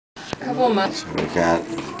couple months. So we got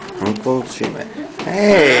Uncle Jim.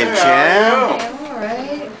 Hey, Jim.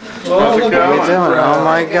 Alright. What are you doing? Oh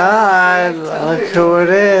my God! Look who it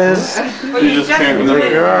is. You just came from The the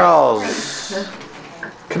girls.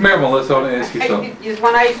 Come here, Melissa. I want to ask you something. You just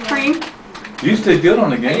want ice cream? You stayed good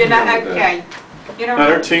on the game. You're not the other day. okay. You don't.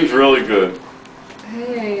 Our team's really good.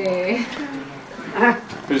 Hey.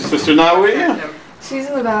 Is sister not with you? She's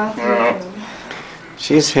in the bathroom.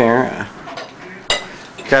 She's here.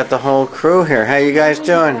 Got the whole crew here. How you guys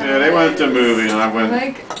doing? Yeah, they went to the movie and I went.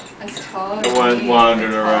 Like as tall as I went me,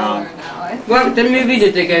 wandering taller around. now, I think. What the movie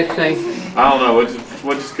did they go see? I don't know.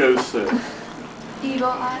 What just go see? Eagle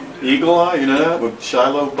Eye? Eagle Eye, you know that? With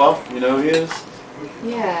Shiloh Buff, you know who he is?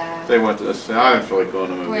 Yeah. They went to this. I didn't feel like going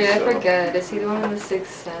to the movie. Wait, I so. forget. Is he the one in the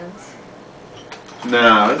Sixth Sense?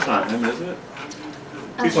 No, it's not him, is it?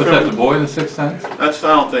 He's Was from, that the boy in the Sixth Sense? I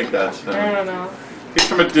don't think that's I him. don't know. He's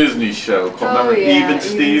from a Disney show called Oh, remember yeah, Even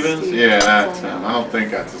Stevens? Stevens. Yeah, that's him. I don't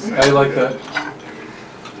think that's the same. How you like that?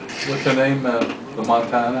 What's her name? The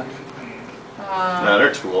Montana? No,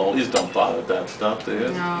 they're too old. You just don't bother with that stuff, do you?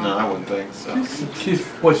 No. No, I wouldn't think so.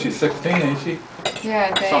 She's 16, ain't she?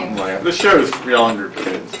 Yeah, I think. Something like that. The show's for younger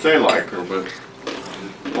kids. They like her, but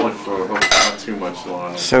only for not too much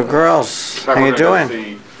longer. So, girls, how you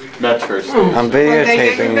doing? Metro Station. I'm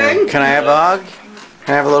videotaping you. Can I have a hug?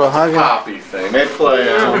 Can I have a little hug? Poppy thing. They play.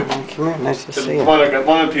 Come here. Nice to see you. One of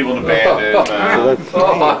the people in the band is. You look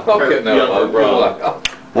Oh, I'm getting Younger brother.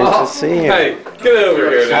 Nice to see you. Hey, get over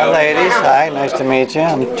here Hi, now. ladies. Hi. Nice to meet you.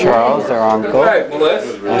 I'm Charles, their uncle. Hey,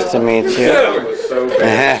 Melissa. Nice to meet Get you. over here. So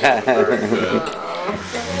bad.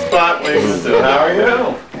 Spot wings. How are you?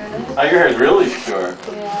 Oh, your hair's really short.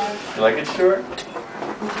 Yeah. You like it short?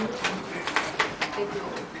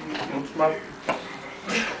 What's my...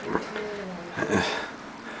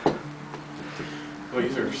 Well,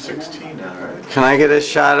 you are 16 now, right? Can I get a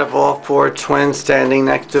shot of all four twins standing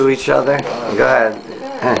next to each other? Go ahead.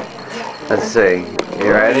 Let's see.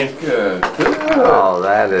 You ready? Good. Oh,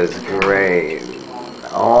 that is great.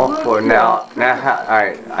 All four. Now, all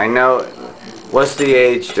right. I know. What's the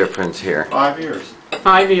age difference here? 5 years.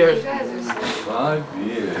 5 years. You guys are so 5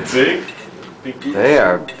 years. Big? Big geek? They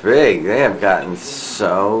are big. They have gotten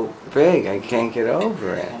so big. I can't get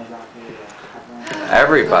over it.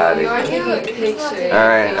 Everybody. You All are taking a picture.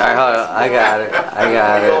 right. Hold on. I got it. I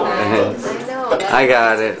got it. I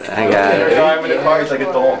got it. I got Every it. time in the car, he's like a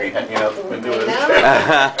dog. He hanging out the window with his Oh,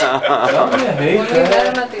 I hate When we met that.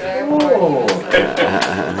 him at the airport. Oh.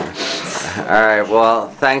 All right. Well,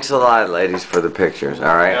 thanks a lot, ladies, for the pictures.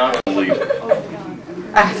 All right. I'm gonna leave it.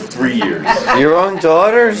 3 years. Your own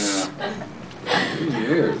daughters? 3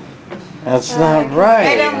 years. That's not They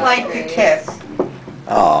right. don't like to kiss.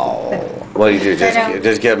 Oh. What do you do?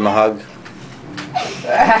 Just give them a hug?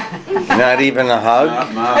 Not even a hug?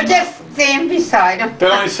 But just stand beside them. They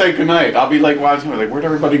only say goodnight. I'll be like watching, like, where'd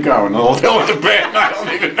everybody go? And they'll go with the band. I don't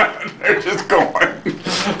even know. They're just going.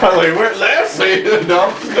 I'm like, where's Lassie?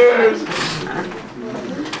 Downstairs.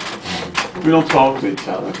 We don't talk to each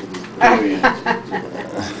other.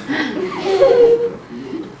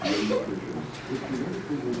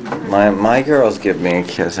 My girls give me a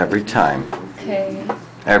kiss every time. Okay.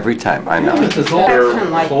 Every time. I know. This is all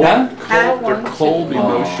Person like cold. that. They're cold,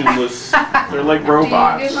 emotionless. They're like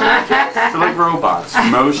robots. They're like robots.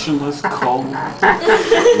 Emotionless, cold. You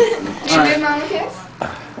give mom a kiss?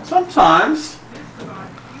 Sometimes.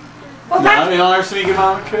 Well, No, you don't ever see me give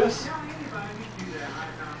mom a kiss?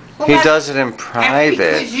 He does it in Because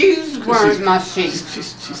private. you were must she.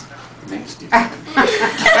 She's nasty.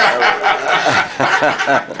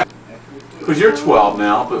 Because you're 12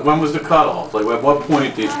 now, but when was the cutoff? Like, at what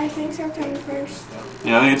point did... I think September 1st.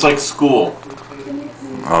 You know, it's like school.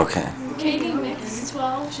 Okay. Katie Mix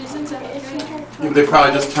 12. She's in 7th grade. They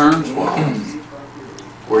probably just turned 12.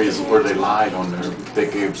 Where they lied on their... They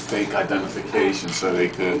gave fake identification so they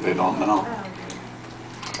don't know.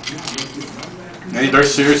 Hey, they're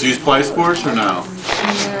serious. You used to play sports or no?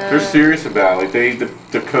 They're serious about it. Like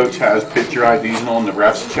the coach has picture IDs and all, and the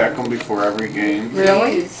refs check them before every game.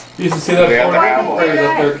 Really? You used to see that They have to before have all players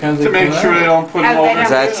up there, to Kensington. make sure they don't put them Oh, they over. Is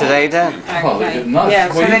that today then? Oh, they get nuts.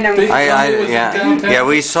 Yeah, so Well, they you don't- think I it was downtown? yeah,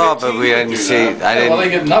 we saw it, but we didn't see. I Yeah, well, they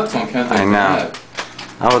didn't. get nuts on Kensington. I know. Ave.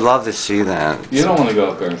 I would love to see that. You don't want to go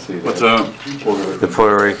up there and see that. What's up? The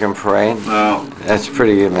Puerto Rican parade. No. That's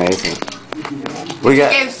pretty amazing. We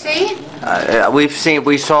got. You see?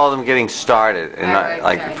 We saw them getting started, in, Right,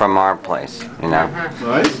 like right. from our place, you know.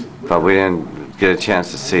 Nice. But we didn't get a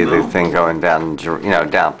chance to see the thing going down,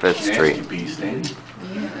 down Fifth Street. Nasty beast, ain't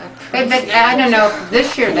But I don't know, if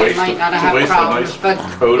this year they might not have waste of problems, nice but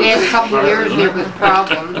coat of the last couple of years fur, there was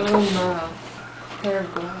problems. Oh pair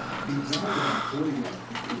of gloves.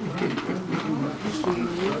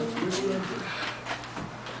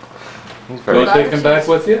 He's You very want to take him back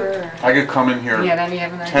with you? I could come in here Yeah, then you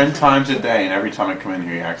have an 10 times a day, and every time I come in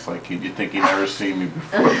here, he acts like you think he never seen me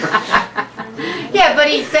before. Yeah, but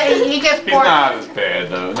he just He's barks. not as bad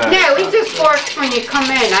though. No, he just barks when you come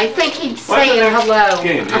in. I think he's saying hello.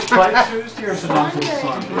 Game, is play Tuesday or is it until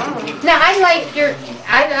Sunday? No,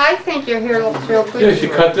 I think your hair looks real good. Yeah, you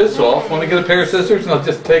should cut this off. Want to get a pair of scissors and I'll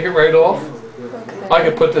just take it right off? I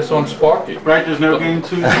could put this on Sparky. Right, there's no game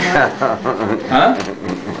Tuesday night? Huh?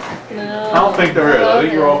 I don't think there is. I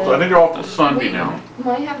think you're off to Sunday now.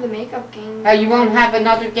 Might have the makeup game. You won't have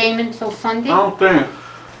another game until Sunday? I don't think.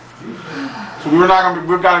 So we've got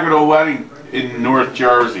to go to a wedding in North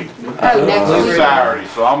Jersey Oh, next on week. Saturday,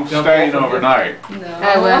 so I'm staying overnight.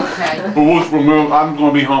 Oh, okay. But I'm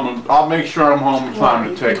going to be home. I'll make sure I'm home in time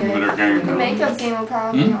to take them to their game. The makeup game will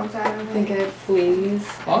probably be on Saturday. Think I have fleas.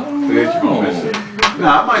 I don't They let you go miss it. know. No,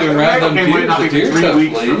 I might. You're The around makeup them game might not be deers, for the 3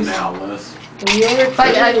 weeks deers from have now, Liz.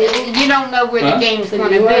 But you don't know where the Huh? game's So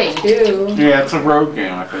going you to are be. too. Yeah, it's a road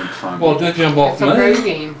game, I think, Sunday. Well, they jump off It's a road me.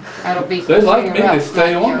 game. That'll be. They like me, something they else,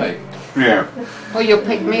 stay not on your- me. Yeah. Well, you'll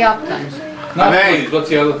pick me up then. Not Hey. please, what's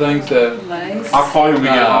the other things that Lice. I'll call you when we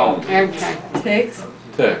get No. home. Okay. Ticks.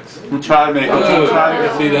 ticks? We'll try to make it. Oh, you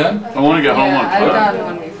see them? I want to get home Yeah, on I've time. gotten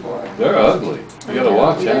one before. They're ugly. You gotta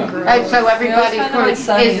watch out. So everybody's Yeah, going it's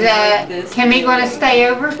kinda to, sunny like this. Kimmy going to stay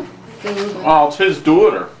over? Oh, it's his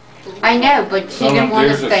daughter. I know, but she Some didn't want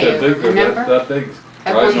to deers are stay so over, big, they're remember? that big.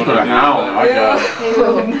 That Rise one- on Put a a hound. I got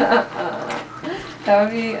it. That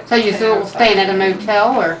would be. So you're still staying at a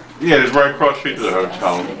motel or? Yeah, it's right across the street to the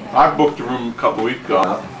hotel. I booked a room a couple weeks ago.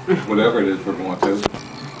 Whatever it is we're going to.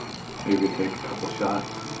 Maybe take a couple shots.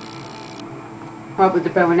 What, with the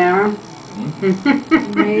bow and arrow?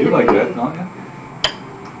 You like that, don't you?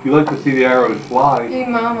 You like to see the arrows fly. Hey,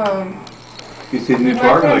 Mama. You see the new My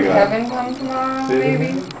target I friend got. Kevin come tomorrow, See?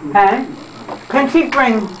 maybe? Huh? Can she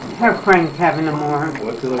bring her friend Kevin tomorrow?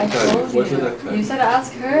 What did I I tell you? told What did I you. tell You you? said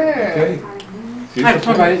ask her. Okay. You That's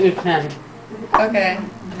should- right, you can. Okay.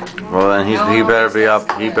 Well, then he better be up.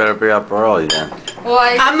 He better be up early then. Well,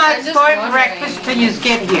 I'm not just starting wondering. breakfast till you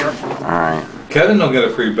get here. All right. Kevin don't get a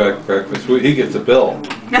free breakfast. He gets a bill.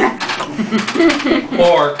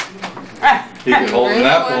 Or he could hold an Really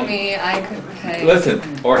apple. for me, I could pay. Listen,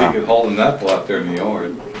 or he could hold an apple out there in the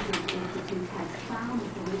yard.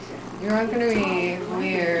 You're not gonna be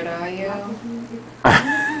weird, are you?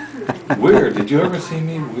 Weird. Did you ever see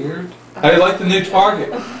me weird? How do you like the new target?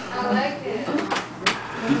 I like it.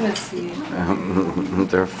 Let me see.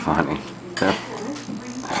 They're funny.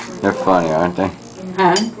 They're funny, aren't they?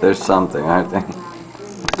 Huh? There's something, aren't they?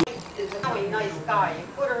 Is a nice guy. You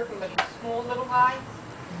put her with a small little guy?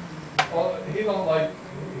 Well, he don't like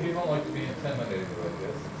to be intimidated like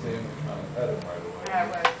this. See him kind of pet him right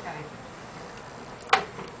away.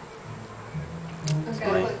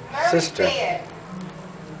 Okay. Sister.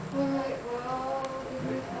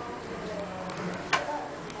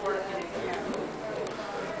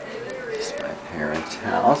 It's my parents'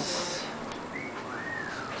 house.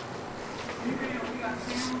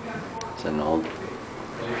 It's an old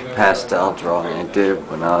pastel drawing I did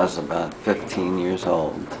when I was about 15 years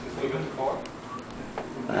old.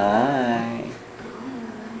 Bye.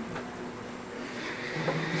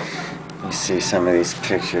 You see some of these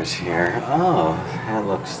pictures here. Oh, that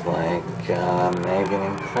looks like Megan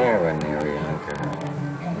and Claire when they were younger.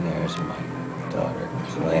 And there's my daughter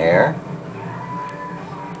Claire.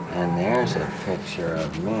 And there's a picture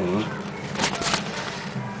of me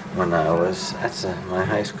when I was, that's my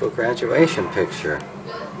high school graduation picture.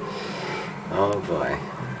 Oh boy.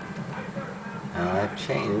 Now I've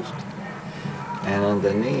changed. And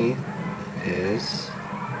underneath is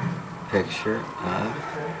a picture of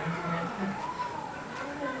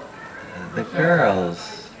the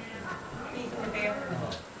girls.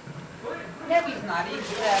 No, he's not.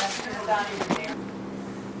 He's down in there.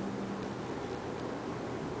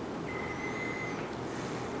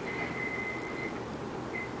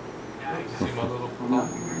 See my little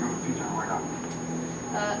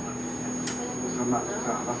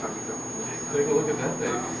Take a look at that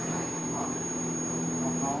baby.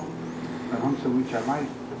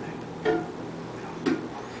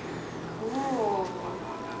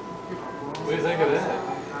 What do you think of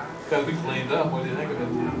that? It's got to be cleaned up. What do you think of it?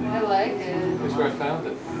 I like it. That's where I found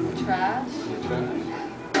it. Trash. In the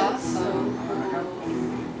trash. Awesome.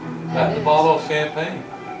 That and a bottle of champagne,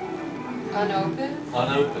 Unopened?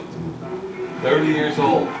 unopened. 30 years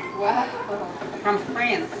old. Wow. From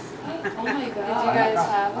France. Oh my god. Did you guys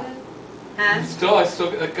have it? Huh? I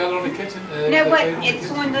still got it on the kitchen. No, but it's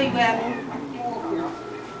on the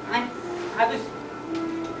I was.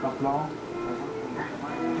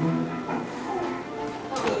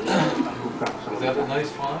 Is that a nice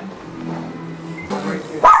find?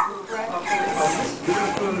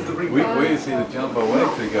 Wait to see the jumbo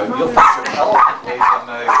eggs they got. You'll think they're elephant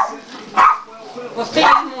eggs. We'll see in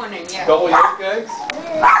the morning, yeah. Double yolk eggs?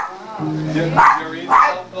 You're eating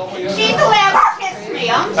some double yolk? She's allowed to kiss me,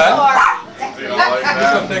 I'm Huh? sorry. You don't like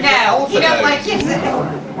that? No, he don't like kissing.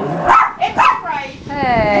 It's alright.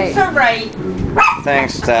 Hey. It's alright.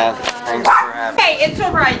 Thanks, Dad. Thanks for having me. Hey, it's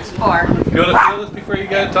alright, Spark. You want to feel this before you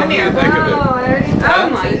go? Tell me what you think of it. I already Oh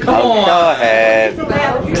my Come Oh, on. go ahead.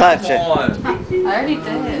 Touch Come it. on. I already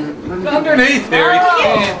did. Underneath there, you Oh,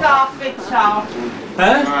 can't. stop it, stop.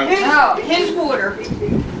 Huh? His water.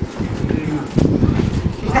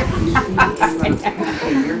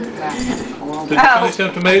 Did you finish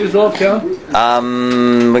them tomatoes off,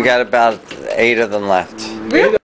 John? We got about 8 of them left. Really?